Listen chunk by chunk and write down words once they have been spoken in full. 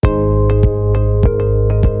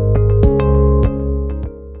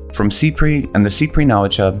From CPRE and the CPRE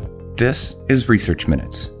Knowledge Hub, this is Research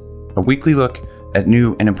Minutes, a weekly look at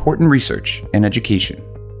new and important research in education.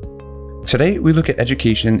 Today, we look at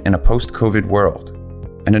education in a post-COVID world,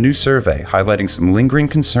 and a new survey highlighting some lingering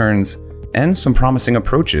concerns and some promising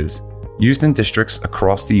approaches used in districts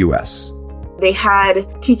across the U.S. They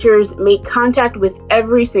had teachers make contact with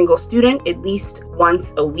every single student at least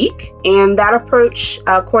once a week, and that approach,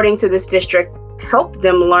 according to this district, helped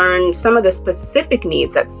them learn some of the specific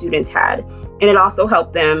needs that students had, and it also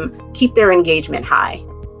helped them keep their engagement high.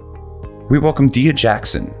 We welcome Dia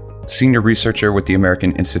Jackson, senior researcher with the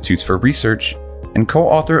American Institutes for Research and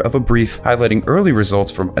co-author of a brief highlighting early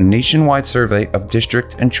results from a nationwide survey of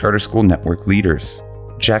district and charter school network leaders.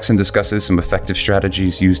 Jackson discusses some effective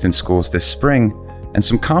strategies used in schools this spring and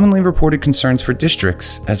some commonly reported concerns for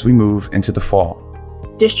districts as we move into the fall.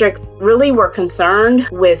 Districts really were concerned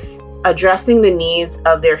with addressing the needs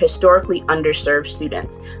of their historically underserved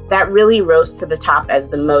students. That really rose to the top as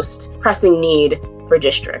the most pressing need for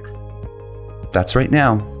districts. That's right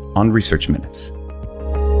now on Research Minutes.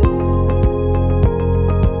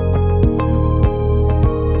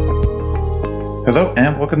 Hello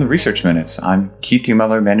and welcome to Research Minutes. I'm Keith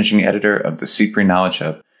Miller, Managing Editor of the CPRE Knowledge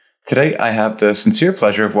Hub. Today I have the sincere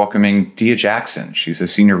pleasure of welcoming Dia Jackson. She's a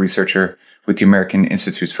senior researcher with the American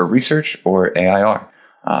Institutes for Research, or AIR.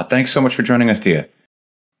 Thanks so much for joining us, Dia.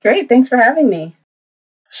 Great, thanks for having me.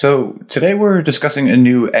 So today we're discussing a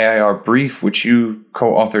new AIR brief, which you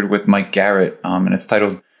co-authored with Mike Garrett, and it's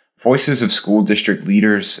titled Voices of School District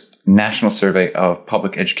Leaders, National Survey of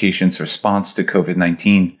Public Education's Response to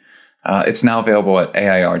COVID-19. It's now available at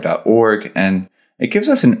AIR.org, and it gives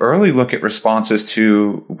us an early look at responses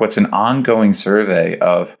to what's an ongoing survey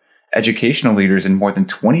of educational leaders in more than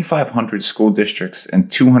 2,500 school districts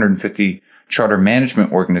and 250 charter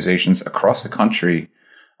management organizations across the country.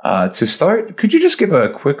 To start, could you just give a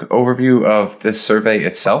quick overview of this survey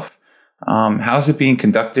itself? How is it being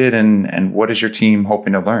conducted, and what is your team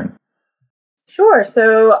hoping to learn? Sure.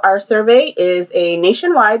 So our survey is a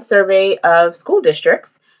nationwide survey of school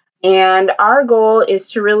districts, and our goal is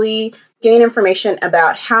to really gain information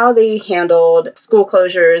about how they handled school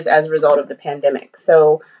closures as a result of the pandemic.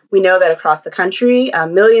 So we know that across the country,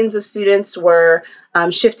 millions of students were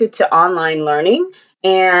shifted to online learning,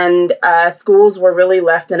 and schools were really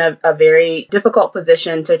left in a very difficult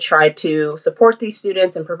position to try to support these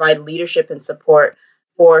students and provide leadership and support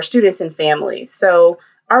for students and families. So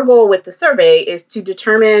our goal with the survey is to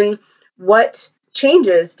determine what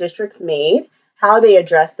changes districts made, how they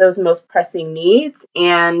addressed those most pressing needs,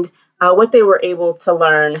 and what they were able to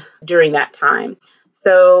learn during that time.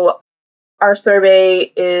 So our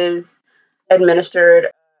survey is administered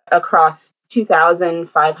across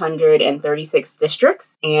 2,536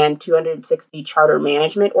 districts and 260 charter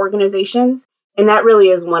management organizations. And that really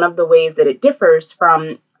is one of the ways that it differs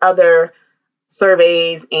from other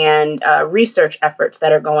surveys and research efforts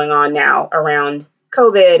that are going on now around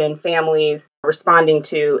COVID and families responding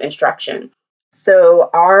to instruction. So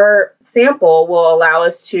our sample will allow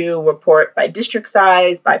us to report by district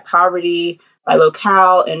size, by poverty, by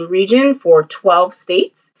locale and region for 12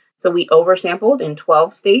 states. So we oversampled in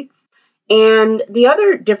 12 states. And the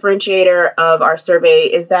other differentiator of our survey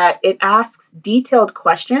is that it asks detailed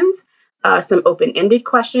questions, some open-ended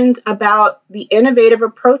questions about the innovative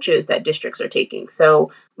approaches that districts are taking.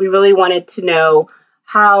 So we really wanted to know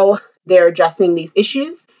how they're addressing these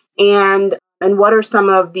issues and what are some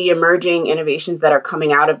of the emerging innovations that are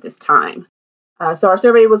coming out of this time. So our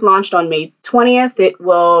survey was launched on May 20th. It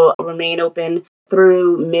will remain open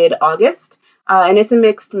through mid-August, and it's a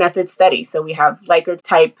mixed method study. So we have Likert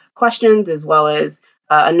type questions as well as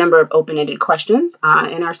a number of open-ended questions.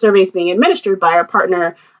 And our survey is being administered by our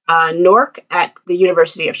partner, NORC, at the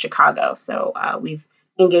University of Chicago. So we've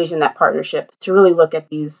engaged in that partnership to really look at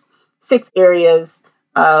these 6 areas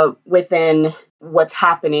within what's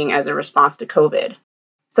happening as a response to COVID.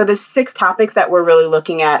 So the 6 topics that we're really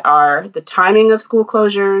looking at are the timing of school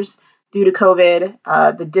closures due to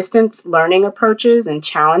COVID, the distance learning approaches and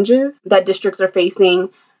challenges that districts are facing,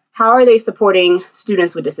 how are they supporting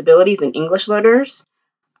students with disabilities and English learners,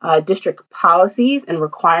 district policies and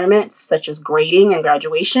requirements such as grading and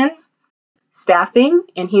graduation, staffing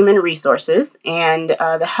and human resources, and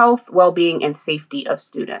the health, well-being, and safety of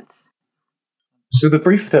students. So the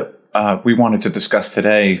brief that we wanted to discuss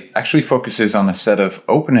today actually focuses on a set of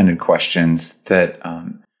open-ended questions that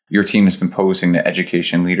your team has been posing to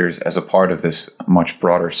education leaders as a part of this much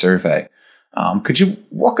broader survey. Could you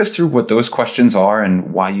walk us through what those questions are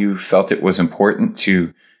and why you felt it was important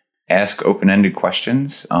to ask open-ended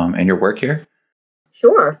questions in your work here?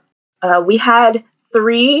 Sure. We had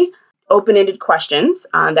 3 open-ended questions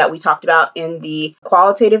that we talked about in the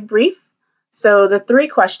qualitative brief. So the 3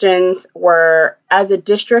 questions were, as a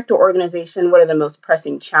district or organization, what are the most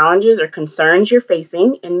pressing challenges or concerns you're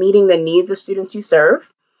facing in meeting the needs of students you serve?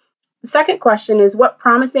 The second question is, what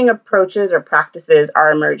promising approaches or practices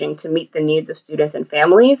are emerging to meet the needs of students and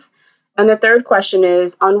families? And the third question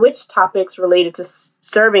is, on which topics related to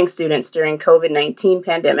serving students during COVID-19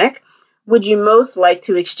 pandemic would you most like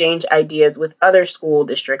to exchange ideas with other school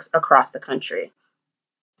districts across the country?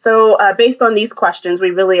 So based on these questions, we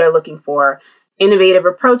really are looking for innovative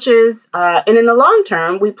approaches. And in the long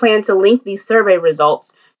term, we plan to link these survey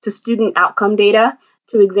results to student outcome data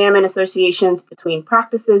to examine associations between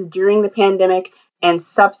practices during the pandemic and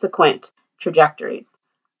subsequent trajectories.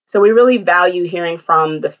 So we really value hearing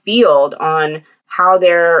from the field on how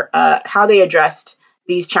they addressed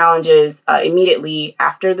these challenges immediately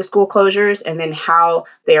after the school closures, and then how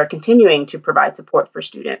they are continuing to provide support for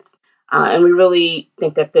students. And we really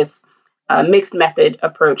think that this mixed method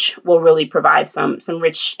approach will really provide some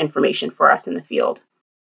rich information for us in the field.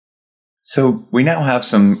 So we now have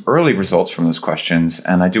some early results from those questions,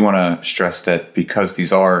 and I do want to stress that because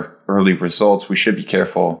these are early results, we should be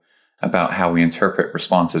careful about how we interpret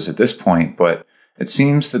responses at this point. But it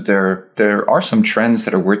seems that there are some trends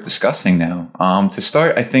that are worth discussing now. To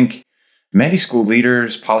start, I think many school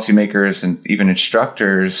leaders, policymakers, and even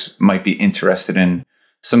instructors might be interested in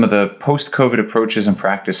some of the post-COVID approaches and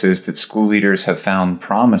practices that school leaders have found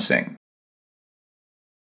promising.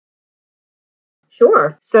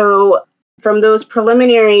 Sure. So from those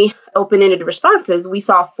preliminary open-ended responses, we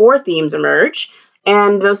saw 4 themes emerge,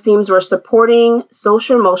 and those themes were supporting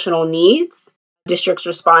social emotional needs. Districts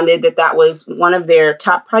responded that was one of their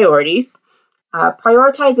top priorities.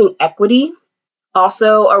 Prioritizing equity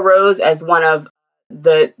also arose as one of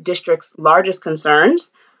the district's largest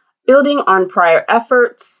concerns. Building on prior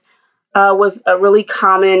efforts was a really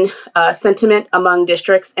common sentiment among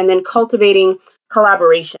districts, and then cultivating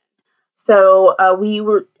collaboration. So we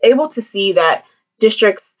were able to see that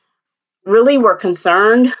districts really were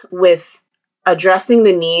concerned with addressing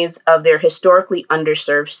the needs of their historically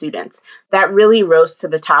underserved students. That really rose to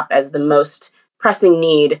the top as the most pressing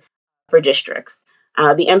need for districts.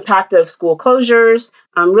 The impact of school closures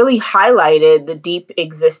really highlighted the deep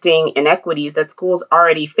existing inequities that schools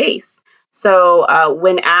already face. So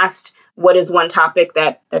when asked what is one topic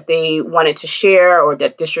that they wanted to share, or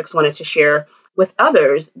that districts wanted to share with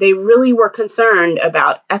others, they really were concerned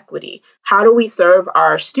about equity. How do we serve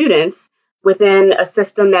our students within a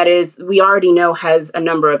system that we already know has a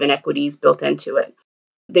number of inequities built into it?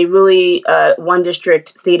 They really, one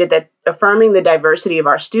district stated that affirming the diversity of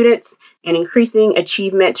our students and increasing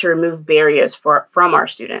achievement to remove barriers from our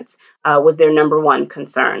students was their number one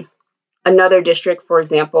concern. Another district, for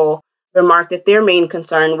example, remarked that their main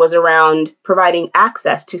concern was around providing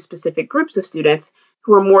access to specific groups of students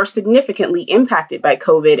who were more significantly impacted by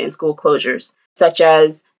COVID and school closures, such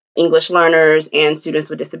as English learners and students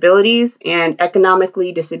with disabilities and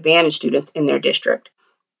economically disadvantaged students in their district.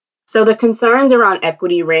 So the concerns around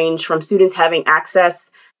equity range from students having access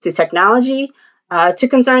to technology to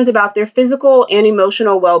concerns about their physical and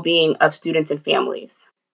emotional well-being of students and families.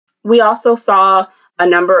 We also saw a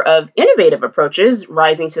number of innovative approaches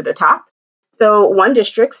rising to the top. So one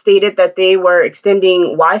district stated that they were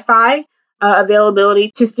extending Wi-Fi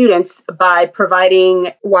availability to students by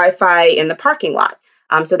providing Wi-Fi in the parking lot.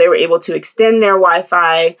 So they were able to extend their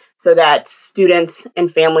Wi-Fi so that students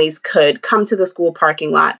and families could come to the school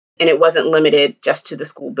parking lot, and it wasn't limited just to the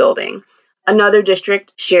school building. Another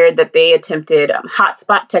district shared that they attempted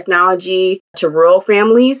hotspot technology to rural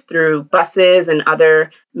families through buses and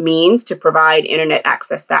other means to provide internet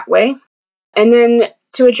access that way. And then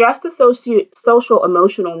to address the social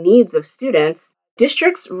emotional needs of students,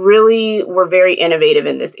 districts really were very innovative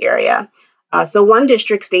in this area. So one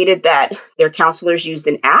district stated that their counselors used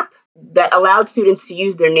an app that allowed students to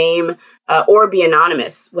use their name or be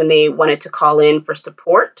anonymous when they wanted to call in for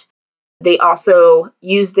support. They also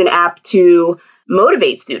used an app to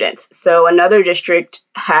motivate students. So another district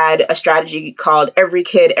had a strategy called Every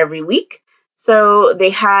Kid, Every Week. So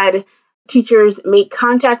they had teachers make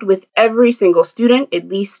contact with every single student at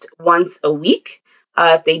least once a week.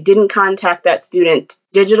 If they didn't contact that student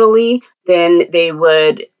digitally, then they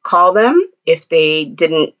would call them. If they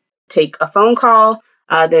didn't take a phone call,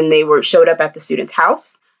 then they showed up at the student's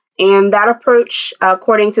house. And that approach,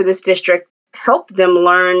 according to this district, helped them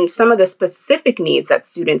learn some of the specific needs that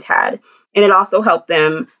students had. And it also helped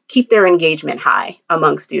them keep their engagement high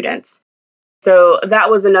among students. So that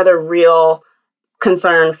was another real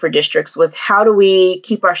concern for districts was how do we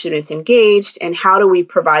keep our students engaged and how do we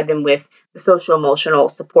provide them with the social emotional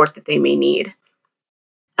support that they may need.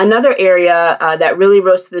 Another area that really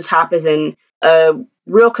rose to the top as a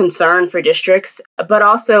real concern for districts, but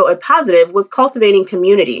also a positive, was cultivating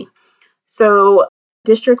community. So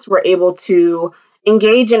districts were able to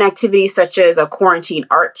engage in activities such as a quarantine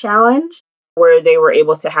art challenge, where they were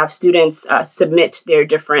able to have students submit their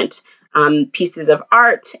different pieces of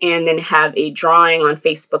art and then have a drawing on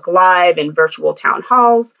Facebook Live and virtual town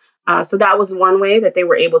halls. So that was one way that they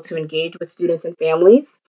were able to engage with students and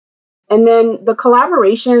families. And then the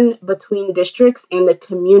collaboration between districts and the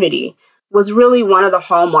community was really one of the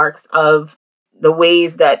hallmarks of the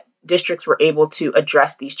ways that districts were able to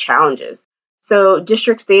address these challenges. So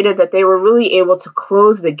districts stated that they were really able to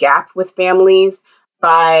close the gap with families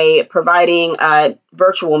by providing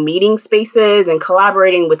virtual meeting spaces and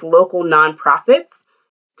collaborating with local nonprofits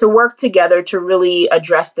to work together to really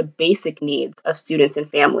address the basic needs of students and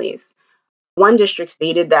families. One district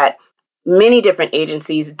stated that many different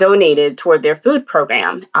agencies donated toward their food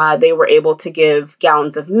program. They were able to give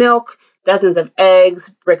gallons of milk, dozens of eggs,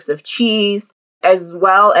 bricks of cheese, as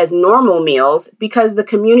well as normal meals because the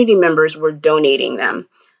community members were donating them.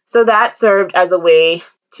 So that served as a way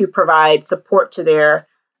to provide support to their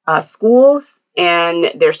schools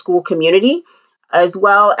and their school community, as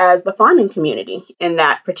well as the farming community in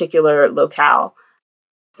that particular locale.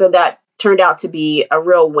 So that turned out to be a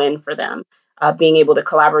real win for them, being able to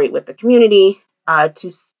collaborate with the community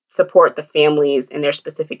to support the families and their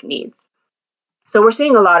specific needs. So we're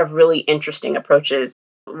seeing a lot of really interesting approaches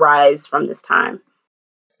rise from this time.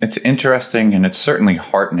 It's interesting, and it's certainly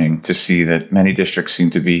heartening to see that many districts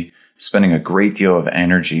seem to be spending a great deal of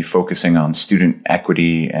energy focusing on student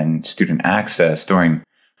equity and student access during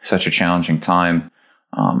such a challenging time.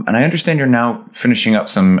 And I understand you're now finishing up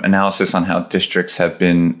some analysis on how districts have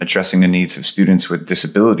been addressing the needs of students with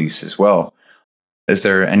disabilities as well. Is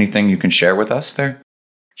there anything you can share with us there?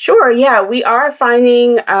 Sure, yeah. We are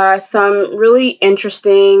finding some really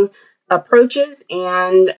interesting approaches,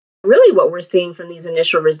 and really what we're seeing from these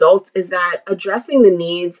initial results is that addressing the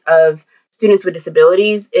needs of students with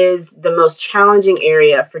disabilities is the most challenging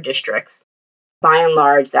area for districts. By and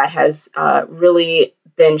large, that has really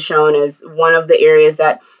been shown as one of the areas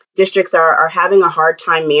that districts are having a hard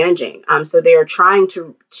time managing. So they are trying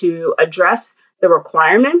to address the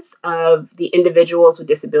requirements of the Individuals with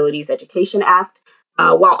Disabilities Education Act,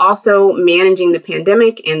 while also managing the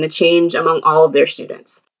pandemic and the change among all of their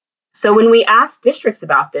students. So when we asked districts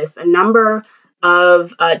about this, a number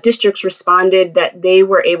of districts responded that they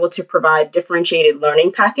were able to provide differentiated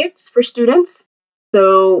learning packets for students.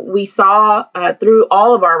 So we saw through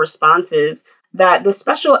all of our responses that the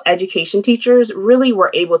special education teachers really were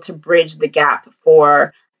able to bridge the gap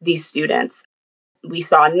for these students. We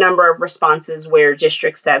saw a number of responses where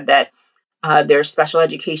districts said that their special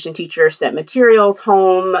education teachers sent materials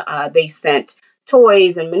home. They sent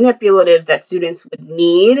toys and manipulatives that students would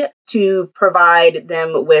need to provide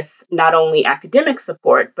them with not only academic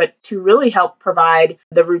support, but to really help provide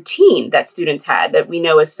the routine that students had that we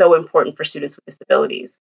know is so important for students with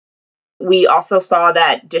disabilities. We also saw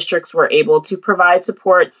that districts were able to provide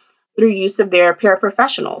support through use of their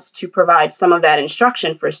paraprofessionals to provide some of that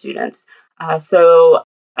instruction for students. So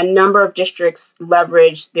a number of districts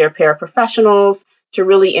leveraged their paraprofessionals to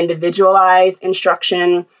really individualize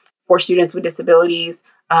instruction for students with disabilities.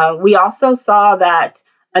 We also saw that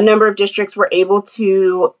a number of districts were able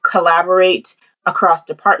to collaborate across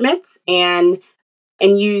departments and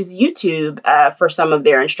use YouTube for some of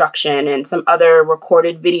their instruction and some other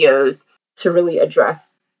recorded videos to really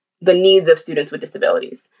address the needs of students with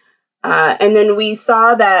disabilities. And then we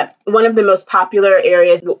saw that one of the most popular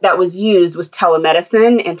areas that was used was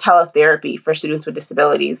telemedicine and teletherapy for students with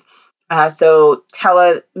disabilities. So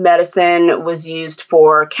telemedicine was used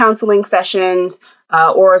for counseling sessions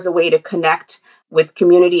or as a way to connect with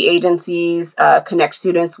community agencies, connect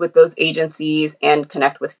students with those agencies, and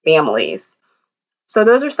connect with families. So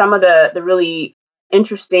those are some of the really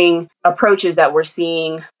interesting approaches that we're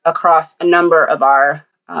seeing across a number of our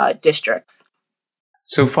districts.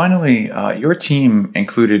 So finally, your team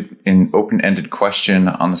included an open-ended question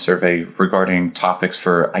on the survey regarding topics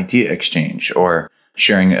for idea exchange or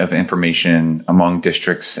sharing of information among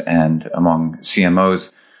districts and among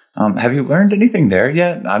CMOs. Have you learned anything there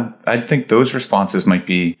yet? I think those responses might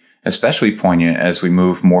be especially poignant as we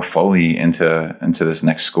move more fully into this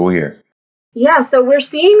next school year. Yeah, so we're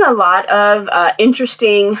seeing a lot of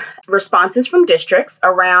interesting responses from districts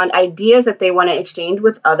around ideas that they want to exchange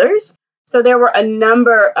with others. So there were a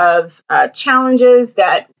number of challenges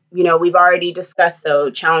that we've already discussed, so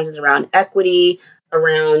challenges around equity,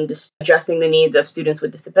 around addressing the needs of students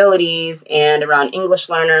with disabilities, and around English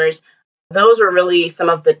learners. Those were really some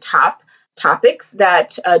of the top topics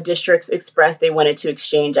that districts expressed they wanted to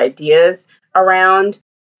exchange ideas around.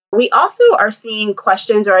 We also are seeing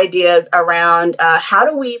questions or ideas around how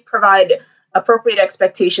do we provide appropriate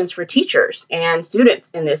expectations for teachers and students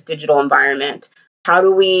in this digital environment? How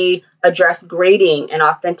do we address grading and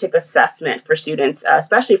authentic assessment for students,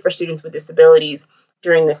 especially for students with disabilities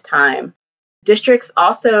during this time? Districts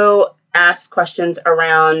also asked questions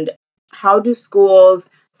around how do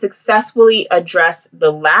schools successfully address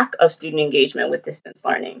the lack of student engagement with distance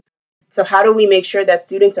learning? So how do we make sure that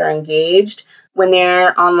students are engaged when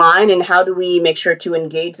they're online, and how do we make sure to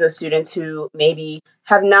engage those students who maybe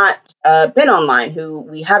have not been online, who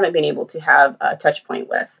we haven't been able to have a touch point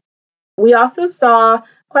with? We also saw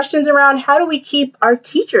questions around how do we keep our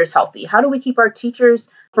teachers healthy? How do we keep our teachers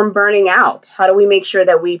from burning out? How do we make sure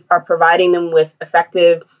that we are providing them with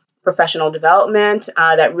effective professional development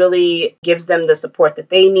that really gives them the support that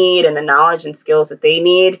they need and the knowledge and skills that they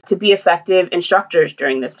need to be effective instructors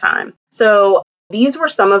during this time? So these were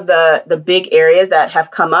some of the big areas that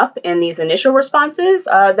have come up in these initial responses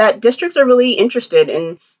that districts are really interested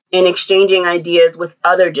in exchanging ideas with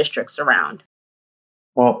other districts around.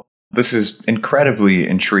 Well, this is incredibly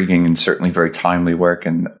intriguing and certainly very timely work.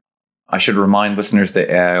 And I should remind listeners that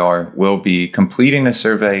AIR will be completing the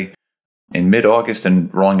survey in mid-August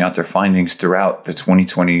and rolling out their findings throughout the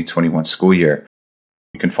 2020-21 school year.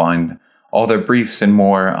 You can find all their briefs and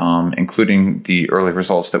more, including the early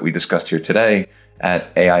results that we discussed here today,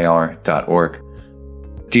 at AIR.org.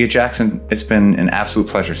 Dia Jackson, it's been an absolute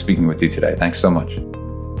pleasure speaking with you today. Thanks so much.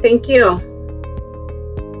 Thank you.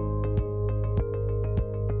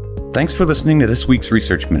 Thanks for listening to this week's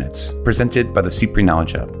Research Minutes, presented by the CPRE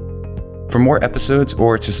Knowledge Hub. For more episodes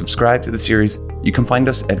or to subscribe to the series, you can find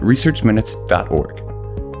us at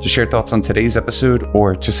researchminutes.org. To share thoughts on today's episode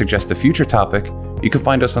or to suggest a future topic, you can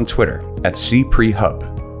find us on Twitter at CPRE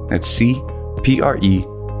Hub. That's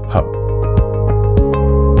CPRE Hub.